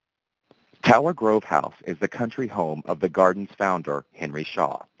Tower Grove House is the country home of the garden's founder, Henry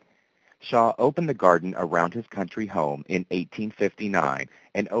Shaw. Shaw opened the garden around his country home in 1859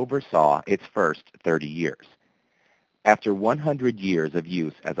 and oversaw its first 30 years. After 100 years of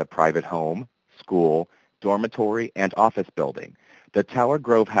use as a private home, school, dormitory, and office building, the Tower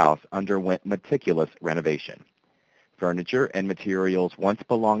Grove House underwent meticulous renovation. Furniture and materials once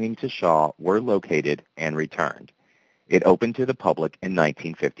belonging to Shaw were located and returned. It opened to the public in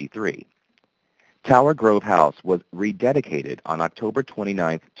 1953. Tower Grove House was rededicated on October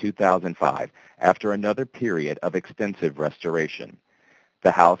 29, 2005, after another period of extensive restoration.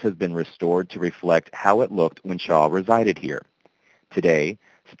 The house has been restored to reflect how it looked when Shaw resided here. Today,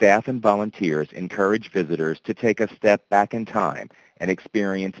 staff and volunteers encourage visitors to take a step back in time and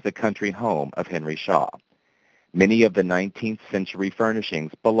experience the country home of Henry Shaw. Many of the 19th century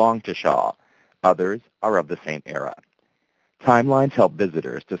furnishings belong to Shaw. Others are of the same era. Timelines help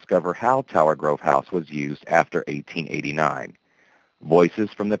visitors discover how Tower Grove House was used after 1889. Voices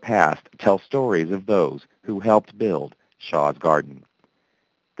from the past tell stories of those who helped build Shaw's garden.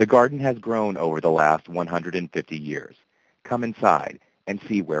 The garden has grown over the last 150 years. Come inside and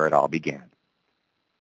see where it all began.